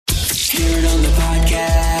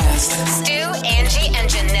Angie and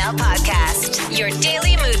Janelle podcast, your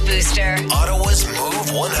daily mood booster. Ottawa's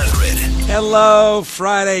Move 100. Hello,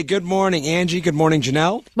 Friday. Good morning, Angie. Good morning,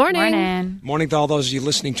 Janelle. Morning. Morning to all those of you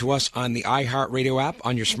listening to us on the iHeartRadio app,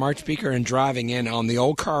 on your smart speaker, and driving in on the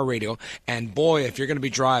old car radio. And boy, if you're going to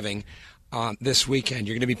be driving this weekend,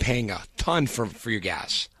 you're going to be paying a ton for your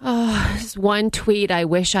gas. Oh, this one tweet I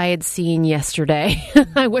wish I had seen yesterday.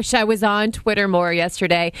 I wish I was on Twitter more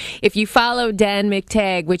yesterday. If you follow Dan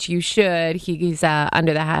McTagg, which you should, he's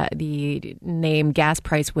under the name Gas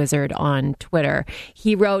Price Wizard on Twitter.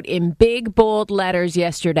 He wrote in big, bold letters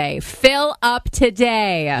yesterday, "Fill up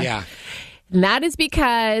today." Yeah. And that is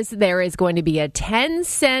because there is going to be a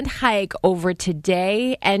 10-cent hike over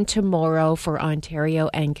today and tomorrow for Ontario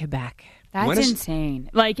and Quebec. That's insane.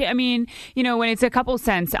 Like, I mean, you know, when it's a couple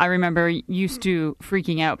cents, I remember used to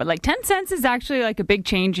freaking out. But like 10 cents is actually like a big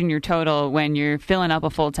change in your total when you're filling up a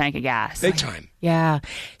full tank of gas. Big time. Yeah.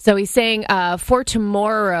 So he's saying for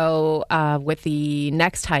tomorrow with the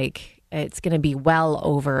next hike, it's going to be well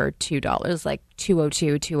over $2, like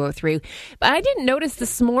 $2.02, $2.03. But I didn't notice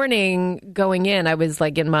this morning going in. I was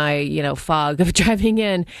like in my, fog of driving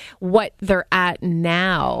in, what they're at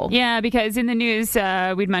now. Yeah, because in the news,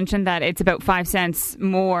 we'd mentioned that it's about 5 cents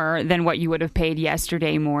more than what you would have paid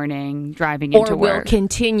yesterday morning driving into work. Or will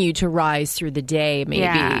continue to rise through the day, maybe.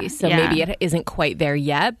 Yeah, Maybe it isn't quite there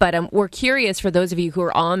yet. But we're curious for those of you who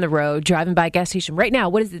are on the road, driving by a gas station right now,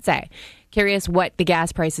 what does it say? Curious what the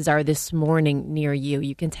gas prices are this morning near you.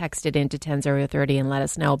 You can text it into 10-030 and let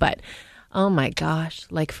us know. But, oh my gosh,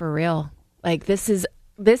 like for real. Like this is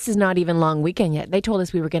not even long weekend yet. They told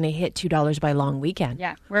us we were going to hit $2 by long weekend.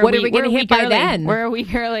 Yeah. What are we going to hit by then? We're a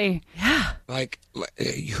week early. Yeah. Like,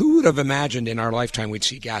 who would have imagined in our lifetime we'd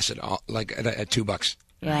see gas at $2?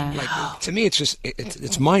 Yeah. Like, to me, it's just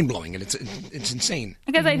it's mind blowing and it's insane.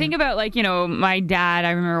 Because I think about my dad.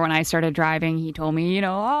 I remember when I started driving, he told me,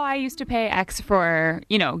 I used to pay X for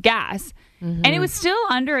gas, and it was still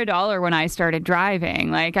under $1 when I started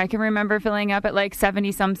driving. Like I can remember filling up at like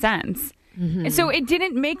 70 some cents, and so it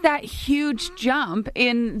didn't make that huge jump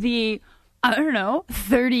in the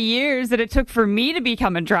 30 years that it took for me to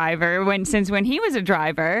become a driver since when he was a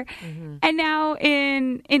driver, and now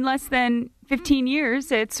in less than 15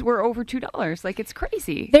 years, we're over $2. Like, it's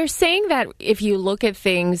crazy. They're saying that if you look at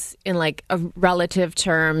things in like a relative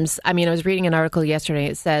terms, I mean, I was reading an article yesterday.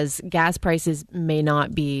 It says gas prices may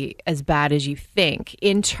not be as bad as you think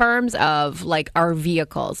in terms of like our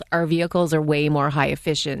vehicles. Our vehicles are way more high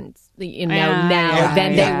efficient, than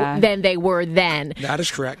they were then. That is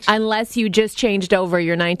correct. Unless you just changed over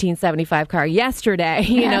your 1975 car yesterday,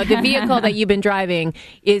 the vehicle that you've been driving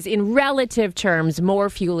is in relative terms more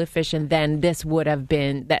fuel efficient than this would have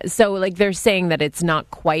been. So like they're saying that it's not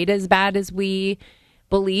quite as bad as we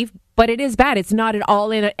believe, but it is bad. It's not at all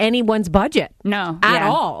in anyone's budget. No. At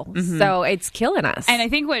all. So it's killing us. And I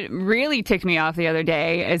think what really ticked me off the other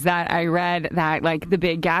day is that I read that like the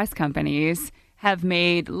big gas companies have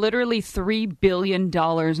made literally $3 billion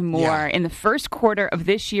more in the first quarter of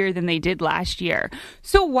this year than they did last year.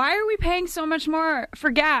 So why are we paying so much more for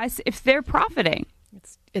gas if they're profiting?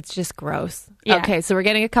 It's just gross. Yeah. Okay, so we're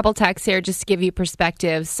getting a couple texts here just to give you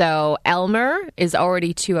perspective. So Elmer is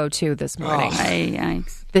already $2.02 this morning. Oh.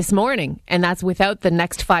 Yikes. This morning. And that's without the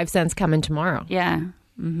next 5 cents coming tomorrow. Yeah.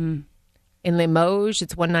 In Limoges,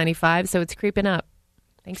 it's $1.95, so it's creeping up.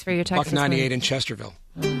 Thanks for your text. $1.98 in Chesterville.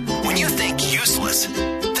 When you think useless,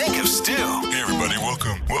 think of Stu. Hey, everybody,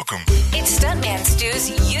 welcome. It's Stuntman Stu's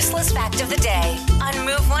useless fact of the day on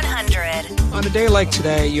Move 100. On a day like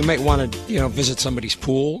today, you might want to, visit somebody's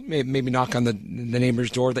pool, maybe knock on the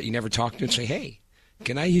neighbor's door that you never talked to and say, "Hey,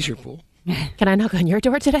 can I use your pool?" Can I knock on your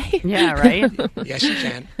door today? Yeah, right? Yes, you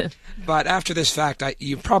can. But after this fact,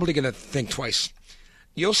 you're probably going to think twice.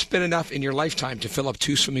 You'll spend enough in your lifetime to fill up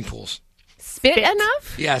 2 swimming pools. Spit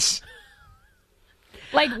enough? Yes.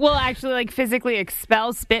 Like, we'll actually, like, physically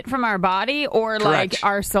expel spit from our body, or, Correct. like,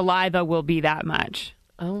 our saliva will be that much?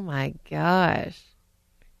 Oh, my gosh.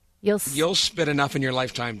 You'll spit enough in your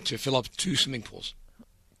lifetime to fill up 2 swimming pools.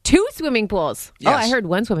 2 swimming pools? Yes. Oh, I heard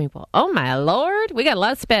 1 swimming pool. Oh, my Lord. We got a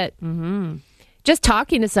lot of spit. Just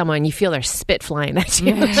talking to someone, you feel their spit flying at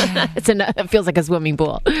you. It feels like a swimming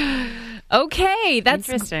pool. Okay, that's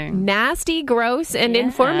interesting. Nasty, gross, and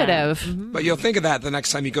informative. But you'll think of that the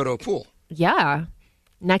next time you go to a pool. Yeah.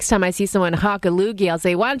 Next time I see someone hawk a loogie, I'll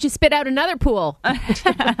say, "Why don't you spit out another pool?" All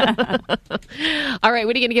right, what are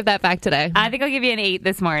you going to give that back today? I think I'll give you an 8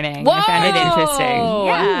 this morning. Whoa! I found it interesting.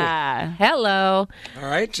 Yeah. Hello. All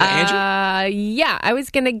right, Andrew? Yeah, I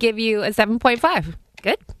was going to give you a 7.5.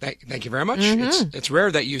 Good. Thank you very much. It's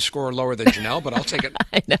rare that you score lower than Janelle, but I'll take it.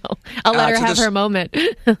 I know. I'll let her have her moment.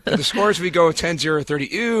 The scores, we go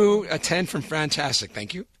 10-0-30. Ooh, a 10 from Fantastic.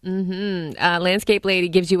 Thank you. Landscape Lady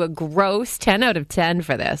gives you a gross 10 out of 10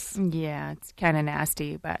 for this. Yeah, it's kind of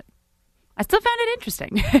nasty, but I still found it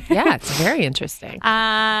interesting. Yeah, it's very interesting.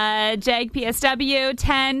 Jag PSW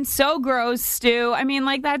 10. So gross, Stu. I mean,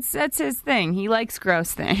 like that's his thing. He likes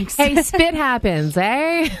gross things. Hey, spit happens,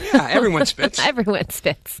 eh? Yeah, everyone spits. Everyone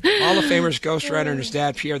spits. Hall of Famers Ghost Rider and his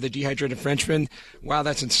dad, Pierre the Dehydrated Frenchman. Wow,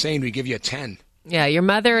 that's insane. We give you a 10. Yeah, your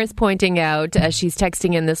mother is pointing out, as she's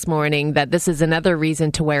texting in this morning, that this is another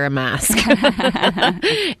reason to wear a mask.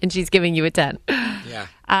 And she's giving you a 10. Yeah.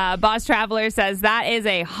 Boss Traveler says that is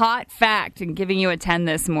a hot fact and giving you a 10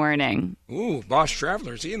 this morning. Ooh, Boss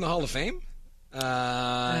Traveler. Is he in the Hall of Fame?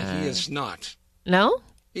 He is not. No?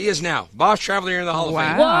 He is now. Boss Traveler, you're in the Hall of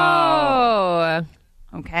Fame. Whoa!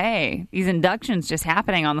 Okay. These inductions just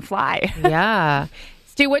happening on the fly. Yeah.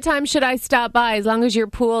 Stu, what time should I stop by? As long as your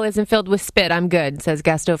pool isn't filled with spit, I'm good, says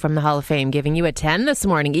Gusto from the Hall of Fame, giving you a 10 this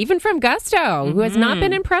morning, even from Gusto, who has not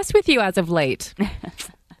been impressed with you as of late.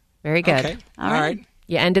 Very good. Okay. All right.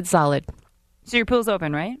 You ended solid. So your pool's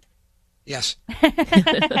open, right? Yes.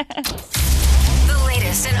 The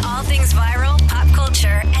latest in all things viral, pop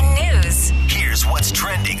culture, and news. Here's what's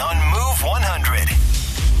trending on Move 100.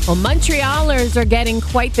 Well, Montrealers are getting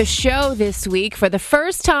quite the show this week. For the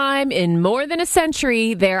first time in more than a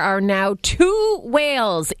century, there are now 2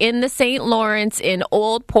 whales in the St. Lawrence in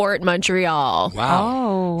Old Port, Montreal. Wow.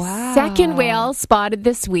 Oh, wow. Second whale spotted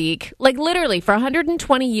this week. Like literally for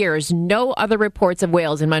 120 years, no other reports of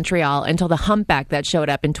whales in Montreal until the humpback that showed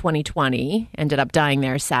up in 2020 ended up dying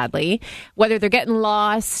there, sadly. Whether they're getting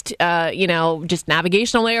lost, just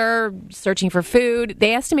navigational error, searching for food,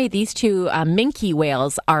 they estimate these 2 minke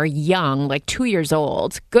whales are young, like 2 years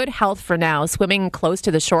old. Good health for now, swimming close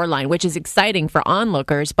to the shoreline, which is exciting for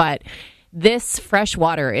onlookers, but this fresh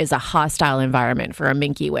water is a hostile environment for a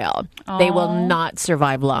minke whale. Aww. They will not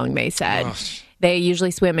survive long, they said. Ugh. They usually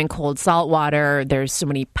swim in cold salt water. There's so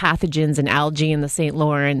many pathogens and algae in the St.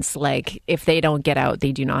 Lawrence. Like, if they don't get out,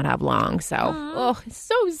 they do not have long. So, it's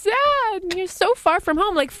so sad. You're so far from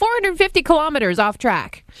home, like 450 kilometers off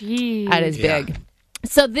track. Jeez. That is big.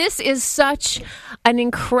 So this is such an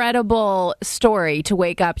incredible story to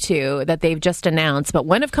wake up to that they've just announced. But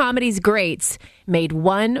one of comedy's greats made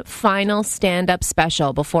one final stand-up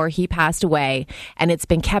special before he passed away, and it's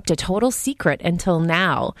been kept a total secret until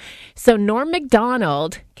now. So Norm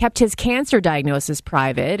Macdonald kept his cancer diagnosis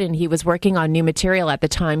private, and he was working on new material at the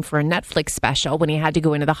time for a Netflix special when he had to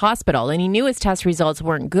go into the hospital, and he knew his test results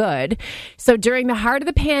weren't good. So during the heart of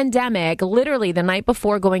the pandemic, literally the night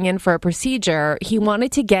before going in for a procedure, he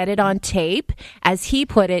wanted to get it on tape, as he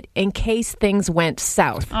put it, in case things went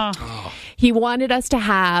south. He wanted us to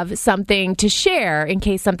have something to share in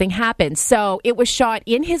case something happened. So it was shot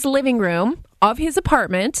in his living room of his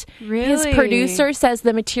apartment. Really? His producer says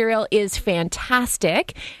the material is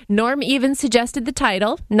fantastic. Norm even suggested the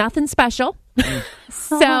title, Nothing Special.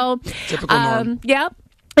 So, Typical Norm. Yep.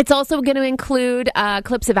 It's also going to include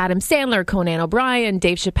clips of Adam Sandler, Conan O'Brien,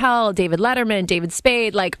 Dave Chappelle, David Letterman, David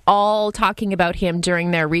Spade, like all talking about him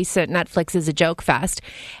during their recent Netflix is a Joke Fest.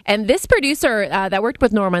 And this producer that worked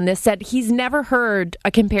with Norm on this said he's never heard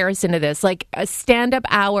a comparison to this, like a stand-up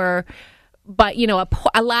hour, but,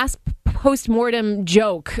 a last post-mortem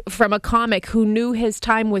joke from a comic who knew his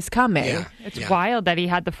time was coming. Yeah. It's wild that he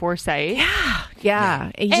had the foresight.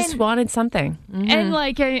 Yeah. He just wanted something. And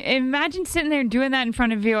imagine sitting there doing that in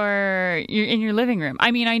front of your in your living room. I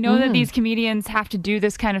mean, I know that these comedians have to do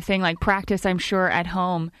this kind of thing, like practice, I'm sure, at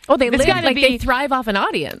home. Oh, they they thrive off an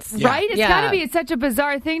audience. Yeah. Right? It's got to be such a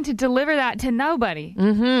bizarre thing to deliver that to nobody.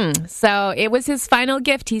 So it was his final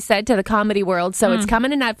gift, he said, to the comedy world. So it's coming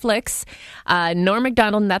to Netflix. Norm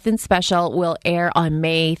Macdonald, Nothing Special, will air on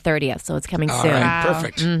May 30th. So it's coming All soon. right,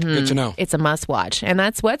 perfect. Good to know. It's a must watch. And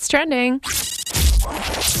that's what's trending.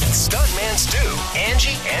 Stuntman Stu,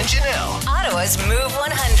 Angie, and Janelle. Ottawa's Move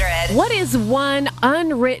 100. What is one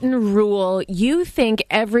unwritten rule you think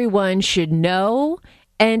everyone should know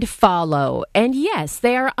and follow? And yes,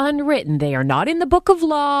 they are unwritten. They are not in the book of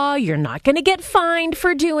law. You're not going to get fined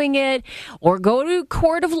for doing it or go to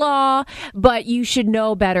court of law, but you should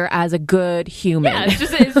know better as a good human. Yeah,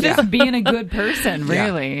 it's just being a good person,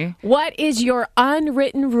 really. What is your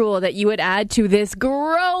unwritten rule that you would add to this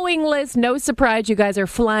growing list? No surprise, you guys are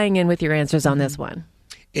flying in with your answers on this one.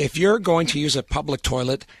 If you're going to use a public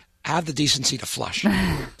toilet, have the decency to flush.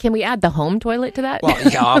 Can we add the home toilet to that? Well,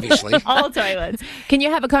 yeah, obviously. All toilets. Can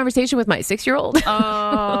you have a conversation with my 6-year-old?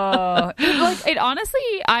 Oh, honestly,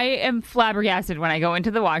 I am flabbergasted when I go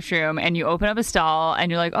into the washroom and you open up a stall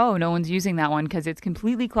and you're like, oh, no one's using that one because it's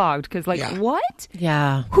completely clogged. Because, what?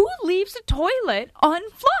 Yeah. Who leaves a toilet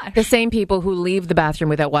unflushed? The same people who leave the bathroom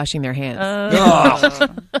without washing their hands.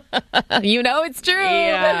 You know it's true.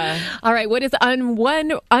 Yeah. All right. What is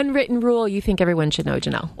one unwritten rule you think everyone should know,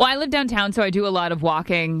 Janelle? Well, I live downtown, so I do a lot of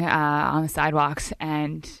walking on the sidewalks,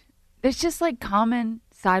 and there's just common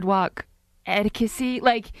sidewalk etiquette. Treat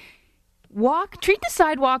the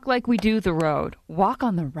sidewalk like we do the road. Walk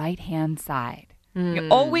on the right-hand side. You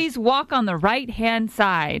always walk on the right-hand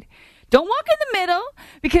side. Don't walk in the middle,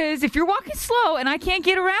 because if you're walking slow and I can't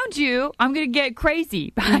get around you, I'm going to get crazy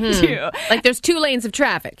behind you. Like there's 2 lanes of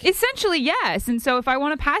traffic. Essentially, yes. And so if I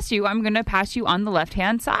want to pass you, I'm going to pass you on the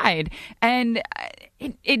left-hand side. And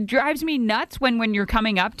it drives me nuts when you're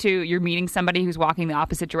coming up to, you're meeting somebody who's walking the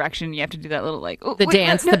opposite direction. You have to do that little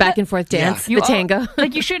the back and forth dance, the tango.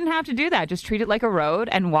 You shouldn't have to do that. Just treat it like a road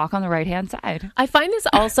and walk on the right-hand side. I find this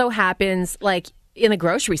also happens in the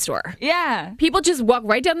grocery store. Yeah. People just walk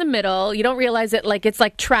right down the middle. You don't realize it. It's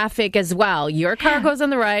like traffic as well. Your car goes on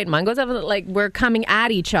the right, mine goes on the we're coming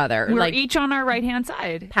at each other. We're each on our right-hand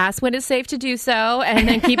side. Pass when it's safe to do so, and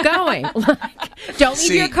then keep going. Don't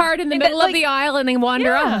leave your cart in the middle of the aisle and then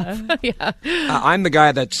wander off. Yeah. I'm the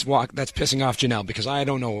guy that's pissing off Janelle because I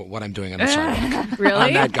don't know what I'm doing on the sidewalk. Really?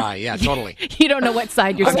 I'm that guy. Yeah, totally. You don't know what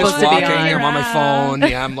side you're I'm supposed just to be walking. on. I'm on my phone.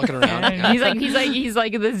 Yeah, I'm looking around. Yeah. He's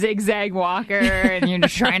like the zigzag walker, and you're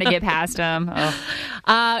just trying to get past him.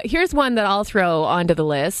 Oh. Here's one that I'll throw onto the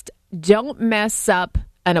list. Don't mess up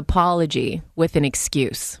an apology with an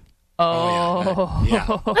excuse.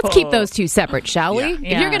 Yeah. Let's keep those 2 separate, shall we?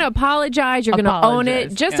 Yeah. If you're going to apologize, you're going to own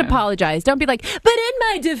it. Just Yeah. apologize. Don't be like, but in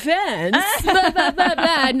my defense, blah, blah, blah,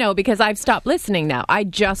 blah. No, because I've stopped listening now. I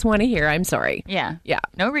just want to hear I'm sorry. Yeah. Yeah.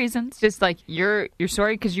 No reasons. Just you're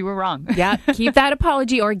sorry because you were wrong. Yeah. Keep that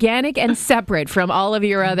apology organic and separate from all of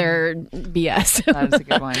your other BS. That was a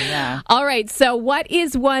good one. Yeah. All right. So what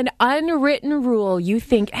is one unwritten rule you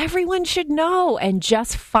think everyone should know and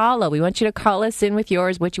just follow? We want you to call us in with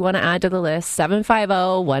yours, what you want to add to the list,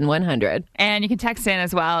 750-1100. And you can text in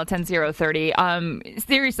as well, 10030.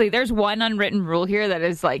 Seriously, there's one unwritten rule here that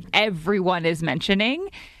is everyone is mentioning.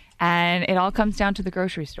 And it all comes down to the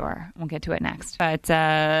grocery store. We'll get to it next. But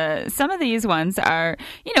some of these ones are,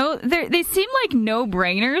 they seem like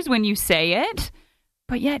no-brainers when you say it.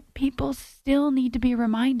 But yet people still need to be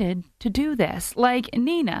reminded to do this. Like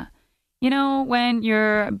Nina. When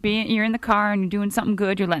you're in the car and you're doing something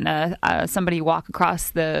good, you're letting somebody walk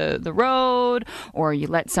across the road, or you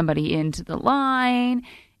let somebody into the line,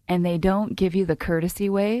 and they don't give you the courtesy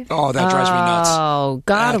wave. Oh, that drives me nuts. Oh,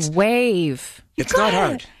 gotta wave. It's not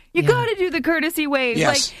hard. You got to do the courtesy wave.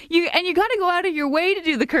 Yes. You got to go out of your way to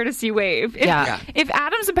do the courtesy wave. If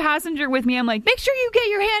Adam's a passenger with me, I'm like, make sure you get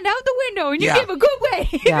your hand out the window and you give a good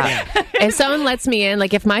wave. Yeah. If someone lets me in,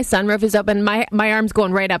 if my sunroof is open, my arm's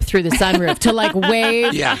going right up through the sunroof to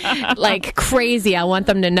wave like crazy. I want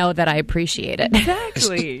them to know that I appreciate it.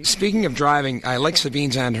 Exactly. Speaking of driving, I like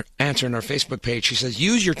Sabine's answer on our Facebook page. She says,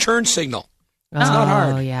 use your turn signal. It's not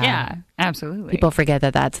hard. Oh, yeah. Yeah, absolutely. People forget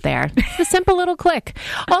that that's there. It's a simple little click.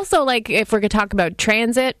 Also, if we're going to talk about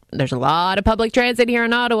transit, there's a lot of public transit here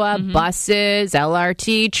in Ottawa. Buses,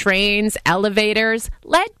 LRT, trains, elevators.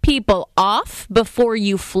 Let people off before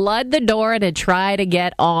you flood the door to try to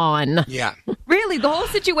get on. Yeah. Really, the whole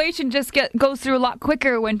situation just goes through a lot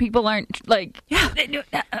quicker when people aren't let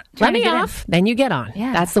me off, then you get on.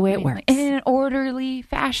 Yeah. That's the way it works. In an orderly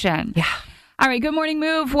fashion. Yeah. All right, good morning,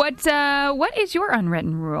 Move. What is your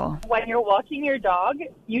unwritten rule? When you're walking your dog,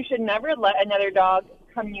 you should never let another dog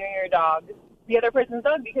come near your dog, the other person's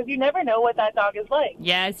dog, because you never know what that dog is like.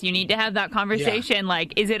 Yes, you need to have that conversation. Yeah.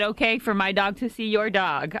 Is it okay for my dog to see your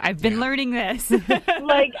dog? I've been learning this. As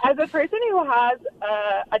a person who has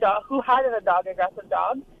a dog, who has a dog-aggressive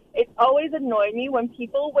dog, it's always annoyed me when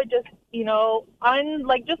people would just,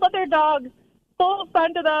 just let their dog full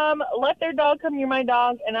fun to them, let their dog come near my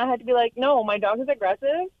dog, and I had to be like, no, my dog is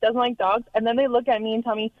aggressive, doesn't like dogs, and then they look at me and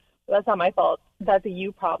tell me, well, that's not my fault, that's a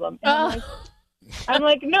you problem. And I'm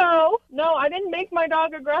like, no, I didn't make my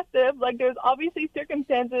dog aggressive. There's obviously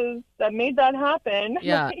circumstances that made that happen.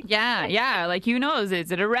 Yeah. Yeah. Who knows?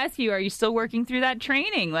 Is it a rescue? Are you still working through that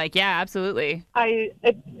training? Yeah, absolutely.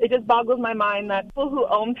 It just boggles my mind that people who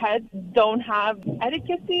own pets don't have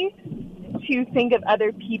etiquette to think of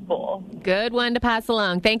other people. Good one to pass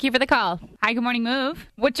along. Thank you for the call. Hi, good morning, Move.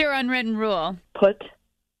 What's your unwritten rule? Put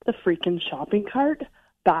the freaking shopping cart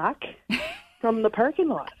back from the parking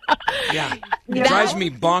lot. Yeah. It You drives know, me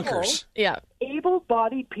bonkers. Yeah.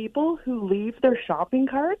 Able-bodied people who leave their shopping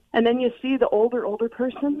cart, and then you see the older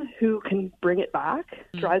person who can bring it back.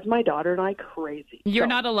 Drives my daughter and I crazy. You're So,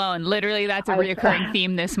 not alone. Literally, that's a reoccurring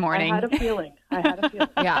theme this morning. I had a feeling.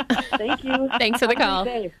 Yeah. Thank you. Thanks for the Have a call.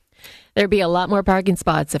 great day. There'd be a lot more parking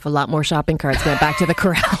spots if a lot more shopping carts went back to the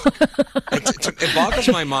corral. It boggles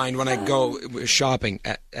my mind when I go shopping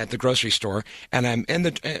at the grocery store and I'm in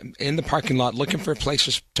the parking lot looking for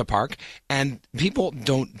places to park, and people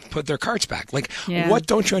don't put their carts back. Like, what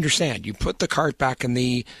don't you understand? You put the cart back in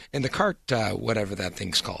the cart, whatever that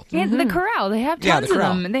thing's called. Yeah, the corral. They have Yeah, tons the of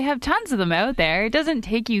corral. them. They have tons of them out there. It doesn't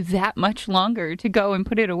take you that much longer to go and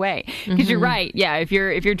put it away. Because you're right. Yeah, if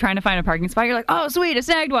you're trying to find a parking spot, you're like, oh, sweet, I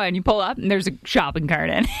snagged one. You pull up and there's a shopping cart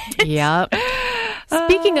in. Yep.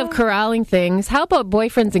 Speaking of corralling things, how about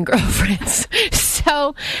boyfriends and girlfriends?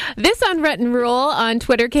 So this unwritten rule on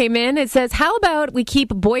Twitter came in. It says, how about we keep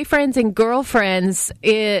boyfriends and girlfriends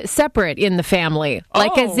separate in the family?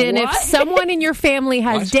 Like, as in, if someone in your family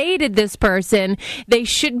has dated this person, they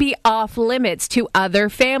should be off limits to other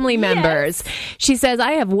family members. She says,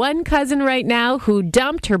 I have one cousin right now who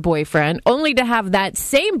dumped her boyfriend only to have that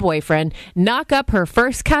same boyfriend knock up her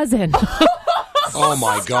first cousin. Oh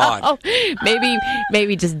my God. Oh,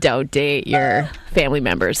 maybe just don't date your family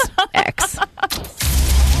member's ex.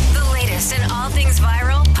 The latest in all things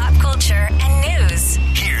viral, pop culture, and news.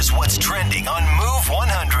 Here's what's trending on Move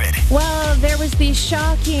 100. Well, there was the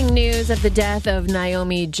shocking news of the death of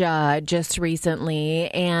Naomi Judd just recently,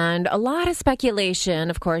 and a lot of speculation,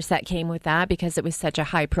 of course, that came with that because it was such a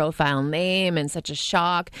high-profile name and such a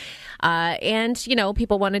shock. And, you know,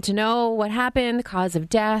 people wanted to know what happened, cause of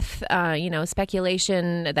death,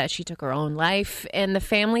 speculation that she took her own life. And the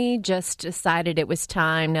family just decided it was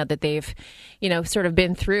time, now that they've, sort of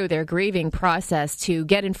been through their grieving process, to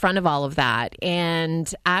get in front of all of that.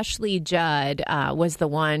 And Ashley Judd was the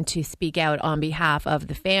one to speak out on behalf of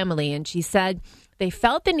the family. And she said they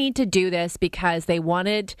felt the need to do this because they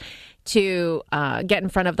wanted to get in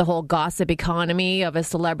front of the whole gossip economy of a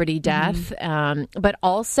celebrity death, but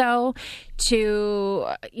also to,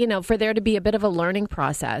 for there to be a bit of a learning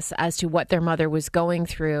process as to what their mother was going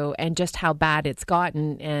through and just how bad it's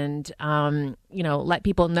gotten, and, let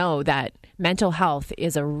people know that mental health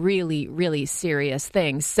is a really, really serious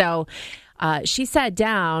thing. So she sat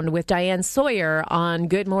down with Diane Sawyer on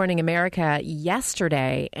Good Morning America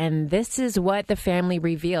yesterday, and this is what the family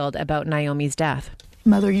revealed about Naomi's death.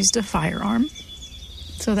 Mother used a firearm.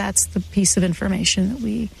 So that's the piece of information that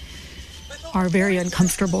we are very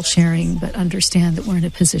uncomfortable sharing, but understand that we're in a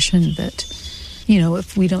position that,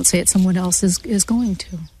 if we don't say it, someone else is going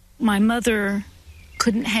to. My mother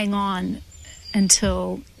couldn't hang on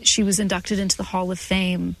until she was inducted into the Hall of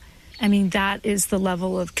Fame. I mean, that is the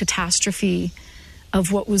level of catastrophe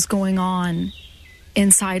of what was going on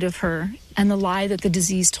inside of her. And the lie that the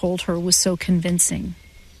disease told her was so convincing.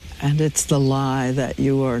 And it's the lie that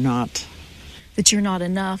you are not. That you're not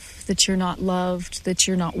enough, that you're not loved, that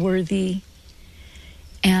you're not worthy.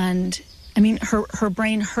 And, her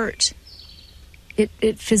brain hurt.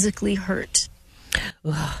 It physically hurt.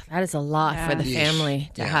 That is a lot for the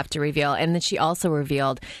family to have to reveal. And then she also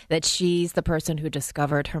revealed that she's the person who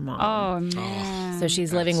discovered her mom. Oh, man. So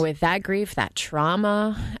she's living with that grief, that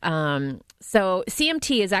trauma. So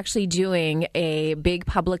CMT is actually doing a big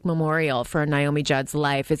public memorial for Naomi Judd's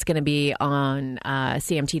life. It's going to be on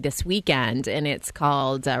CMT this weekend, and it's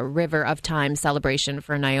called River of Time Celebration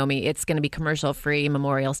for Naomi. It's going to be commercial-free.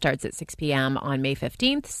 Memorial starts at 6 p.m. on May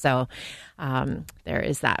 15th. So there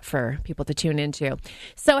is that for people to tune into.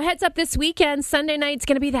 So heads up this weekend, Sunday night's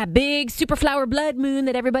going to be that big superflower blood moon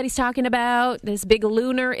that everybody's talking about, this big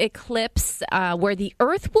lunar eclipse where the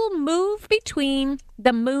Earth will move between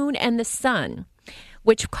the moon and the sun,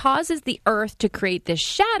 which causes the Earth to create this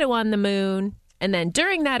shadow on the moon. And then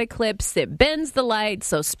during that eclipse, it bends the light,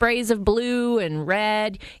 so sprays of blue and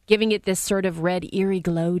red, giving it this sort of red, eerie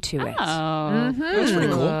glow to it. Oh, That's pretty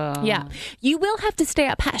cool. Yeah. You will have to stay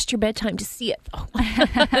up past your bedtime to see it, though.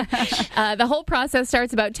 The whole process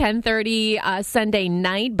starts about 10:30 Sunday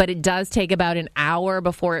night, but it does take about an hour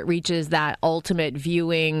before it reaches that ultimate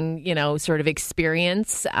viewing, sort of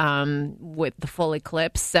experience with the full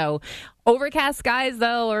eclipse. So overcast skies,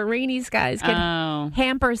 though, or rainy skies can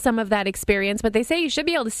hamper some of that experience, but they say you should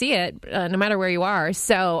be able to see it no matter where you are.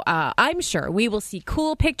 So I'm sure we will see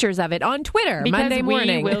cool pictures of it on Twitter because Monday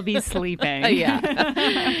morning. we will be sleeping.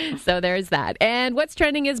 Yeah. So there's that. And What's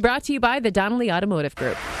Trending is brought to you by the Donnelly Automotive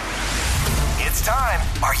Group. It's time.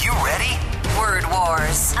 Are you ready? Word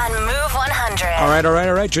Wars on Move 100. All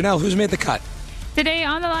right. Janelle, who's made the cut? Today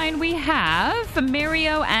on the line we have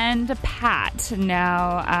Mario and Pat.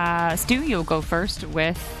 Now, Stu, you'll go first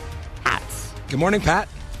with Pat. Good morning, Pat.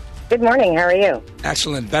 Good morning. How are you?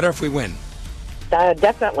 Excellent. Better if we win.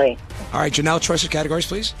 Definitely. All right, Janelle, choice of categories,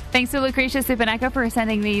 please. Thanks to Lucretia Supaneca for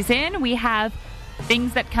sending these in. We have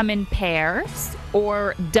things that come in pairs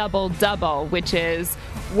or double-double, which is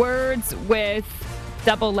words with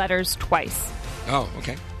double letters twice. Oh,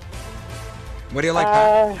 okay. What do you like,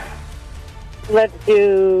 Pat? Let's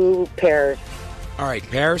do pairs. All right,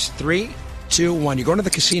 pairs. 3, 2, 1. You're going to the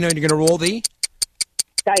casino and you're going to roll the?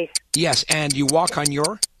 Dice. Yes, and you walk on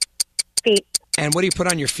your? Feet. And what do you put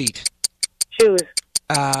on your feet? Shoes.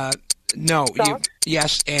 No. Socks.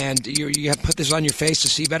 Yes, and you have put this on your face to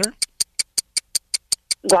see better?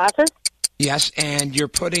 Glasses. Yes, and you're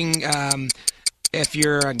putting, if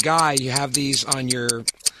you're a guy, you have these on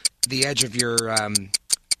the edge of your...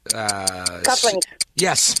 Cufflinks.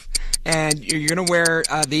 Yes, and you're going to wear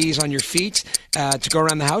these on your feet to go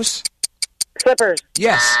around the house? Slippers.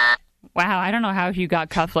 Yes. Wow, I don't know how you got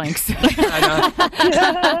cufflinks.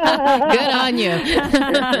 Good on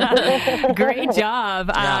you. Great job.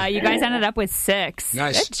 Yeah. You guys ended up with 6.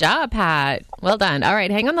 Nice. Good job, Pat. Well done. All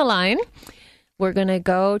right, hang on the line. We're going to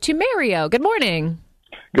go to Mario. Good morning.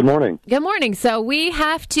 Good morning. Good morning. So we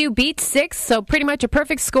have to beat 6, so pretty much a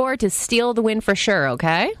perfect score to steal the win for sure,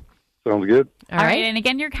 okay? Sounds good. All right, and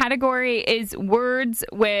again, your category is words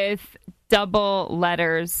with double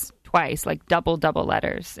letters twice, like double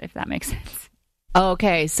letters, if that makes sense.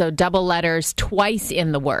 Okay, so double letters twice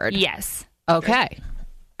in the word. Yes. Okay.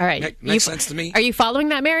 All right. Makes sense to me. Are you following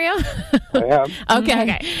that, Mario? I am.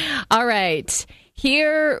 Okay. All right.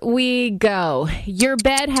 Here we go. Your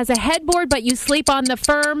bed has a headboard, but you sleep on the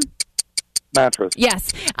firm Mattress.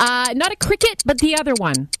 Yes. Not a cricket, but the other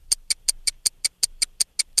one.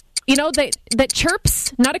 You know, that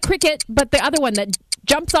chirps, not a cricket, but the other one that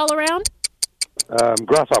jumps all around?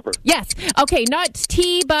 Grasshopper. Yes. Okay, not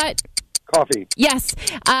tea, but... Coffee. Yes.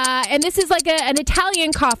 And this is like an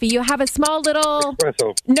Italian coffee. You have a small little...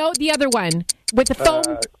 Espresso. No, the other one. With the foam.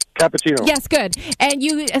 Cappuccino. Yes, good. And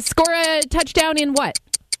you score a touchdown in what?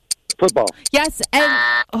 Football. Yes, and...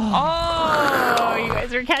 Oh, you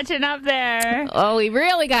guys are catching up there. Oh, we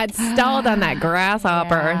really got stalled on that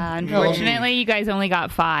grasshopper. Yeah, unfortunately, you guys only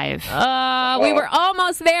got 5. We were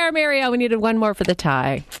almost there, Mario. We needed one more for the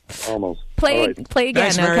tie. Almost. Play Right. play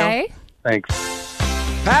again, Thanks, Mario. okay? Thanks.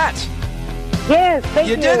 Pat, Yes, thank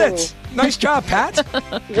you. you did it. Nice job, Pat.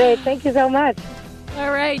 Great, thank you so much.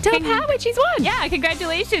 All right. Tell Pat what she's won. Yeah,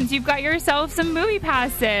 congratulations. You've got yourself some movie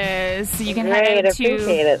passes. You can Great, head out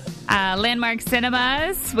appreciate it. to Landmark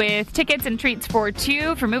Cinemas with tickets and treats for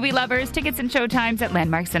 2 for movie lovers. Tickets and showtimes at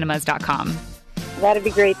landmarkcinemas.com. That'd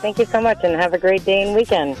be great. Thank you so much, and have a great day and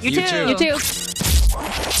weekend. You too. You too.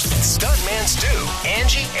 Stuntman Stu,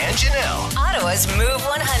 Angie, and Janelle. Ottawa's Move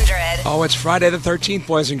 100. Oh, it's Friday the 13th,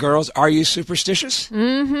 boys and girls. Are you superstitious?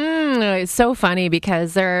 It's so funny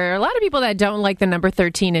because there are a lot of people that don't like the number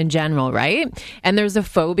 13 in general, right? And there's a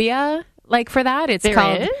phobia like for that. It's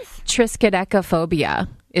called triskaidekaphobia.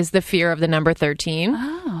 Is the fear of the number 13.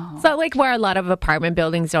 Oh. So like where a lot of apartment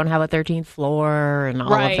buildings don't have a 13th floor and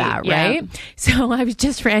all of that, yeah. right? So I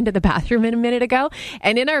just ran to the bathroom a minute ago,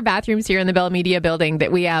 and in our bathrooms here in the Bell Media building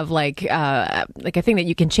that we have like a thing that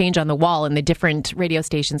you can change on the wall and the different radio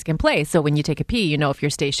stations can play. So when you take a pee, you know if your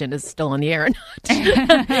station is still on the air or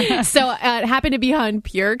not. So it happened to be on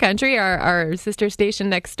Pure Country, our sister station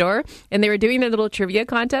next door, and they were doing their little trivia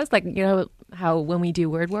contest, like, you know, how when we do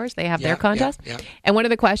Word Wars, they have their contest. Yeah. And one of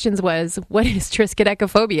the questions was, what is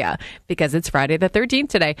triskaidekaphobia? Because it's Friday the 13th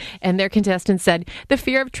today. And their contestant said, the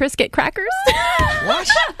fear of Triscuit crackers. What?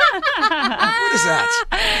 What is that?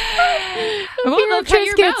 Well, they'll cut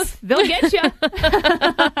your mouth. They'll get you.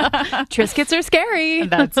 Triscuits are scary.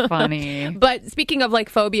 That's funny. But speaking of like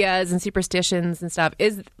phobias and superstitions and stuff,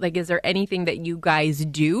 is there anything that you guys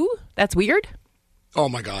do that's weird? Oh,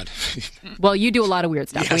 my God. Well, you do a lot of weird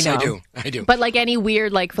stuff. Yes, we know. I do. But like any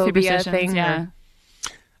weird like phobia Superstitions, thing? yeah.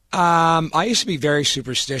 I used to be very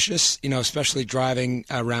superstitious, you know, especially driving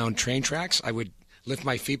around train tracks. I would lift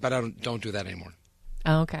my feet, but I don't do that anymore.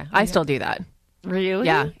 Oh, okay. I still do that. Really?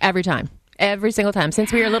 Yeah, every time. Every single time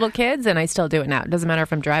since we were little kids, and I still do it now. It doesn't matter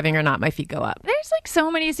if I'm driving or not, my feet go up. There's like so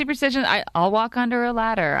many superstitions. I'll walk under a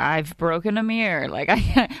ladder. I've broken a mirror. Like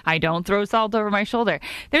I don't throw salt over my shoulder.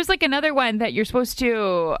 There's like another one that you're supposed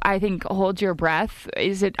to, I think, hold your breath.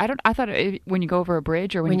 Is it? I thought when you go over a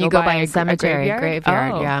bridge or when you go by a cemetery,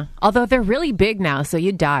 graveyard. Oh. Yeah. Although they're really big now, so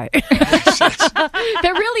you die.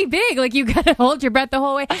 They're really big. Like you gotta hold your breath the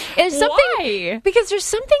whole way. It's something. Why? Because there's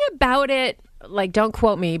something about it. Like, don't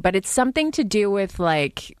quote me, but it's something to do with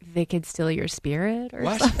like they could steal your spirit or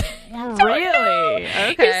What? something. Really?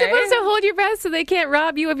 Okay. You're supposed to hold your breath so they can't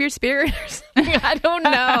rob you of your spirit or something. I don't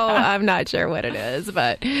know. I'm not sure what it is,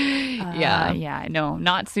 but yeah. No,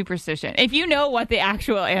 not superstition. If you know what the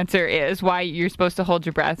actual answer is, why you're supposed to hold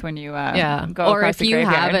your breath when you go or across if the you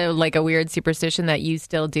graveyard. have a weird superstition that you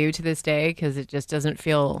still do to this day because it just doesn't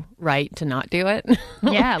feel right to not do it.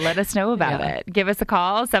 Yeah, let us know about Yeah. it. Give us a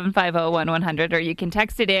call, 750-1100, or you can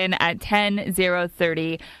text it in at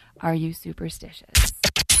 10030. Are you superstitious?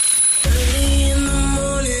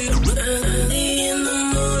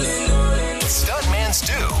 Stuntman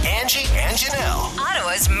Stu, Angie, and Janelle.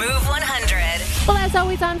 Ottawa's Move 100. Well, as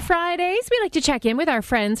always on Fridays, we like to check in with our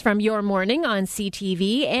friends from Your Morning on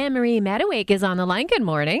CTV. Anne-Marie Medawake is on the line. Good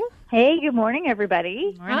morning. Hey, good morning,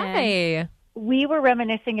 everybody. Hi. We were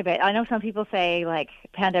reminiscing a bit. I know some people say, like,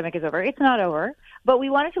 pandemic is over. It's not over. But we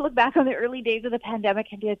wanted to look back on the early days of the pandemic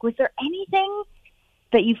and be like, was there anything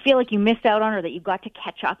that you feel like you missed out on or that you got to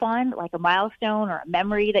catch up on, like a milestone or a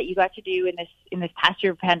memory that you got to do in this past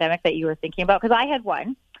year of pandemic that you were thinking about? Because I had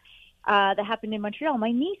one that happened in Montreal.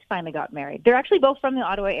 My niece finally got married. They're actually both from the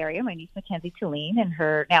Ottawa area, my niece Mackenzie Tulene and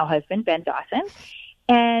her now husband, Ben Dawson.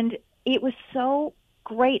 And it was so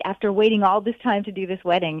great after waiting all this time to do this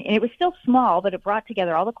wedding. And it was still small, but it brought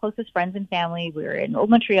together all the closest friends and family. We were in Old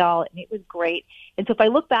Montreal, and it was great. And so if I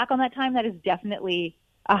look back on that time, that is definitely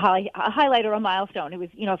a highlight or a milestone. It was,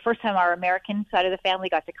 first time our American side of the family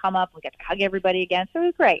got to come up. We got to hug everybody again. So it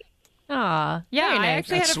was great. Aw, Yeah, very I nice.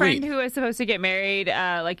 actually That's had a friend sweet. who was supposed to get married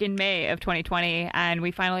like in May of 2020, and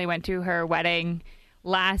we finally went to her wedding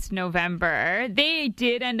last November. They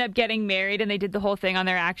did end up getting married, and they did the whole thing on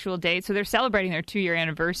their actual date, so they're celebrating their 2-year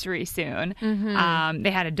anniversary soon. Mm-hmm.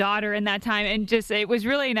 They had a daughter in that time, and just it was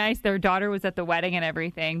really nice. Their daughter was at the wedding and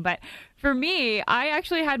everything, but for me, I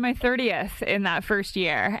actually had my 30th in that first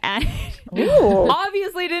year, and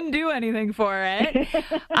obviously didn't do anything for it.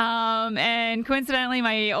 And coincidentally,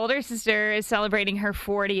 my older sister is celebrating her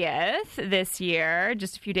 40th this year,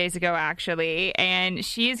 just a few days ago, actually, and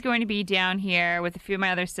she is going to be down here with a few of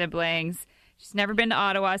my other siblings. She's never been to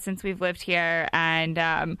Ottawa since we've lived here, and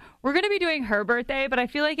we're going to be doing her birthday, but I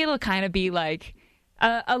feel like it'll kind of be like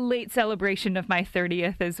a late celebration of my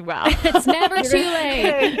 30th as well. It's never too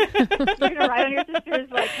late. You're going to ride on your sister's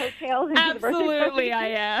coattails into the birthday Absolutely, I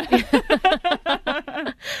am.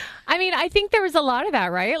 I mean, I think there was a lot of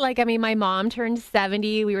that, right? Like, I mean, my mom turned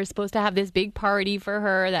 70. We were supposed to have this big party for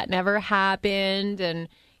her. That never happened. And,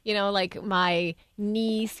 like my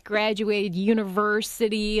niece graduated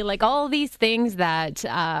university, like all these things that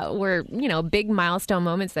were, big milestone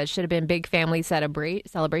moments that should have been big family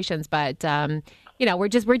celebrations. But, we're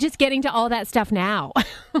just getting to all that stuff now.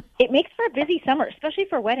 It makes for a busy summer, especially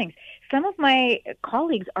for weddings. Some of my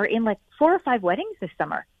colleagues are in 4 or 5 weddings this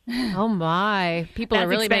summer. Oh my. People That's are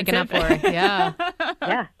really expensive. making up for it. Yeah.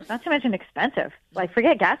 Yeah, not to mention expensive.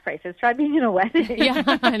 Forget gas prices. Try being in a wedding.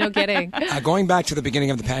 Yeah, no kidding. Going back to the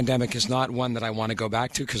beginning of the pandemic is not one that I want to go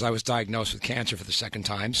back to because I was diagnosed with cancer for the second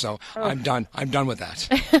time. So I'm done. I'm done with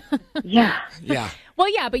that. Yeah. Yeah.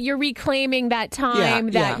 Well, yeah, but you're reclaiming that time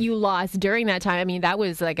Yeah, that yeah. you lost during that time. I mean, that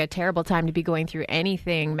was like a terrible time to be going through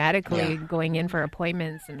anything medically, Yeah. going in for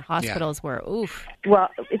appointments, and hospitals were oof. Well,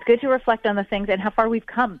 it's good to reflect on the things and how far we've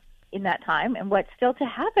come in that time and what's still to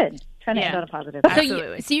happen. Trying to end on a positive.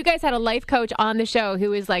 So you guys had a life coach on the show who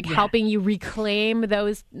was helping you reclaim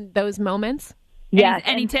those moments? Yes,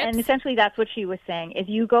 Any tips? And essentially, that's what she was saying. If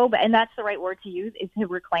you go, and that's the right word to use, is to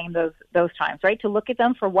reclaim those times, right? To look at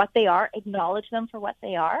them for what they are, acknowledge them for what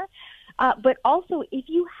they are. But also, if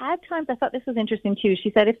you had times, I thought this was interesting too.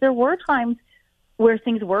 She said, if there were times where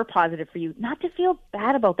things were positive for you, not to feel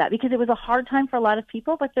bad about that, because it was a hard time for a lot of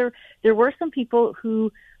people. But there were some people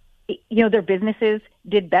who, their businesses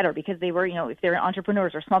did better because they were, if they're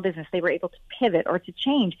entrepreneurs or small business, they were able to pivot or to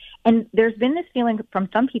change. And there's been this feeling from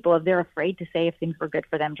some people of they're afraid to say if things were good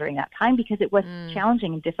for them during that time because it was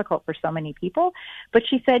challenging and difficult for so many people. But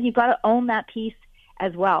she said, you've got to own that piece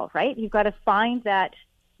as well, right? You've got to find that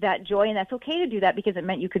joy, and that's okay to do that because it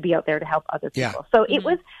meant you could be out there to help other people. Yeah. So it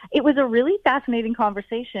was a really fascinating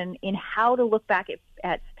conversation in how to look back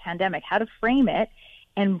at pandemic, how to frame it,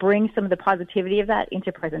 and bring some of the positivity of that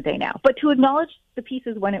into present day now. But to acknowledge the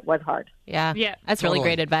pieces when it was hard. Yeah. Yeah. That's really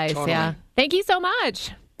great advice. Totally. Yeah. Thank you so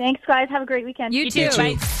much. Thanks, guys. Have a great weekend. You too.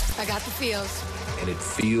 Bye. I got the feels. And it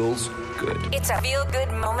feels good. It's a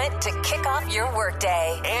feel-good moment to kick off your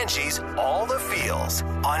workday. Angie's All the Feels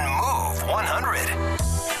on Move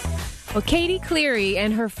 100. Well, Katie Cleary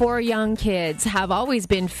and her 4 young kids have always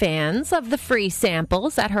been fans of the free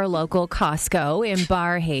samples at her local Costco in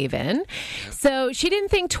Barrhaven. So she didn't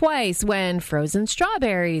think twice when frozen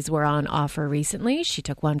strawberries were on offer recently. She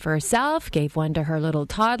took one for herself, gave one to her little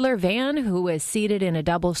toddler, Van, who was seated in a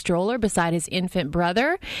double stroller beside his infant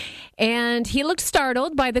brother. And he looked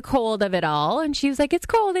startled by the cold of it all. And she was like, it's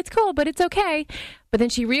cold, but it's okay. But then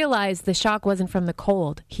she realized the shock wasn't from the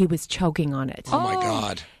cold. He was choking on it. Oh, my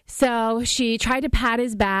God. So she tried to pat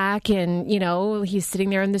his back and, he's sitting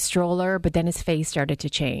there in the stroller, but then his face started to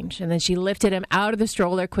change. And then she lifted him out of the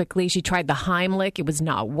stroller quickly. She tried the Heimlich. It was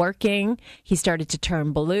not working. He started to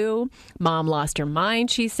turn blue. Mom lost her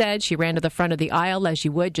mind, she said. She ran to the front of the aisle as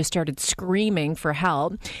you would, just started screaming for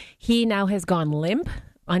help. He now has gone limp,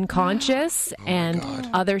 unconscious, and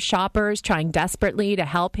other shoppers trying desperately to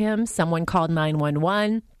help him. Someone called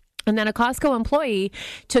 911. And then a Costco employee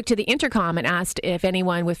took to the intercom and asked if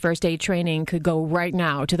anyone with first aid training could go right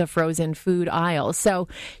now to the frozen food aisle. So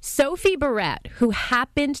Sophie Barrett, who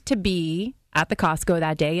happened to be at the Costco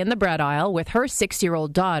that day in the bread aisle with her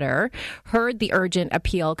 6-year-old daughter, heard the urgent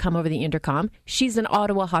appeal come over the intercom. She's an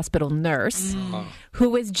Ottawa hospital nurse who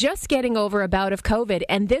was just getting over a bout of COVID,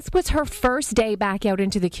 and this was her first day back out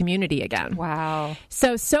into the community again. Wow.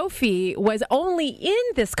 So Sophie was only in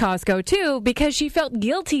this Costco, too, because she felt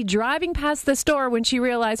guilty driving past the store when she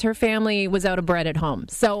realized her family was out of bread at home.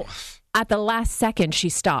 So at the last second, she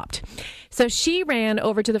stopped. So she ran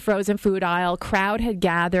over to the frozen food aisle. Crowd had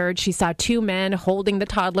gathered. She saw 2 men holding the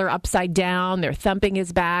toddler upside down. They're thumping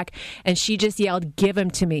his back. And she just yelled, "Give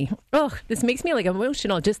him to me." Oh, this makes me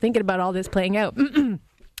emotional just thinking about all this playing out.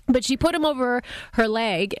 But she put him over her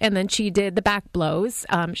leg, and then she did the back blows.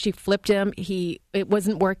 She flipped him. It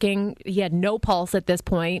wasn't working. He had no pulse at this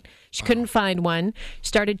point. She couldn't find one.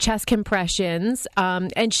 Started chest compressions.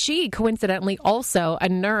 And she, coincidentally, also a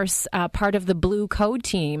nurse, part of the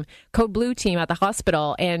Code Blue team at the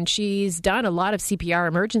hospital. And she's done a lot of CPR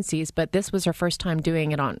emergencies, but this was her first time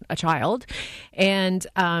doing it on a child. And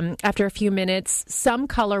after a few minutes, some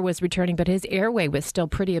color was returning, but his airway was still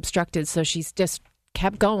pretty obstructed. So she's just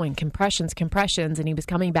kept going, compressions, and he was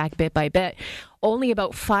coming back bit by bit. Only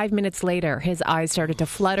about 5 minutes later, his eyes started to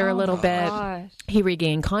flutter a little bit. Gosh. He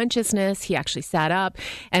regained consciousness. He actually sat up.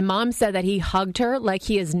 And Mom said that he hugged her like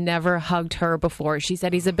he has never hugged her before. She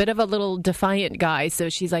said he's a bit of a little defiant guy. So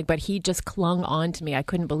she's like, but he just clung on to me. I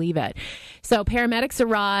couldn't believe it. So paramedics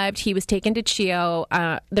arrived. He was taken to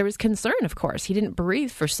CHEO. There was concern, of course. He didn't breathe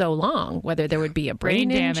for so long, whether there would be a brain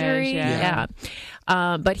injury. Damage,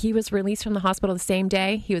 Yeah. But he was released from the hospital the same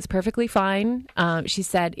day. He was perfectly fine. She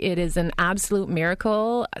said, it is an absolute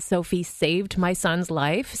miracle. Sophie saved my son's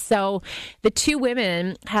life. So the 2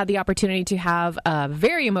 women had the opportunity to have a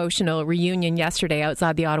very emotional reunion yesterday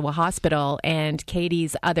outside the Ottawa hospital, and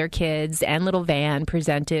Katie's other kids and little Van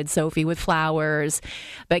presented Sophie with flowers.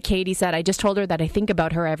 But Katie said, I just told her that I think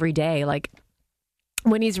about her every day.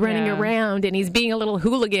 When he's running around and he's being a little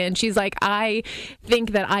hooligan, she's like, I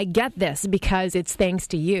think that I get this because it's thanks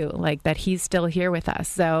to you, that he's still here with us.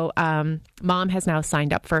 So Mom has now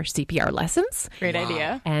signed up for CPR lessons. Great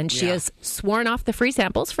idea. And she has sworn off the free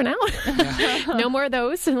samples for now. No more of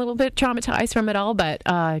those. A little bit traumatized from it all, but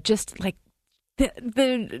just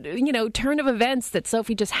the turn of events that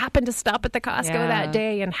Sophie just happened to stop at the Costco that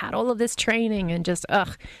day and had all of this training and just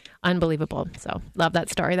unbelievable. So love that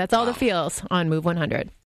story. That's all the feels on Move 100.